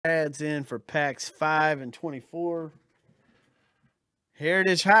Adds in for packs 5 and 24.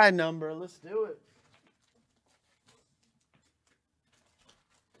 Heritage high number. Let's do it.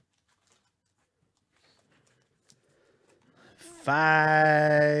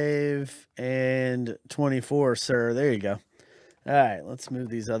 $5 and 24, sir. There you go. All right, let's move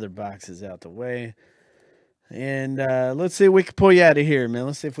these other boxes out the way. And let's see if we can pull you out of here, man.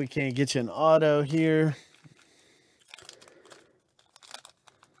 Let's see if we can't get you an auto here.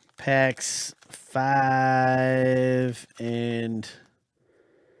 Packs 5 and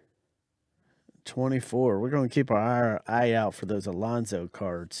 24. We're going to keep our eye out for those Alonso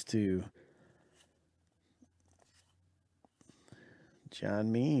cards, too.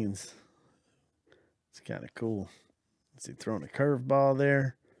 John Means. It's kind of cool. Is he throwing a curveball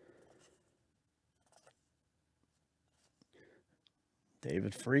there?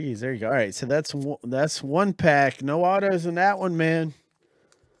 David Freese. There you go. All right, so that's one pack. No autos in that one, man.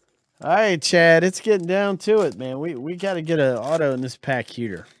 All right, Chad. It's getting down to it, man. We got to get an auto in this pack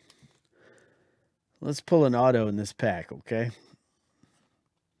here. Let's pull an auto in this pack, okay?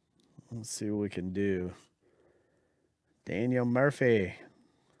 Let's see what we can do. Daniel Murphy.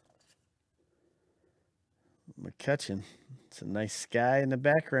 McCutcheon. It's a nice sky in the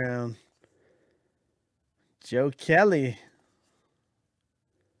background. Joe Kelly.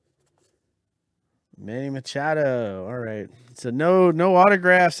 Manny Machado. All right. So no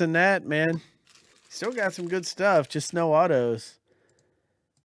autographs in that, man. Still got some good stuff, just no autos.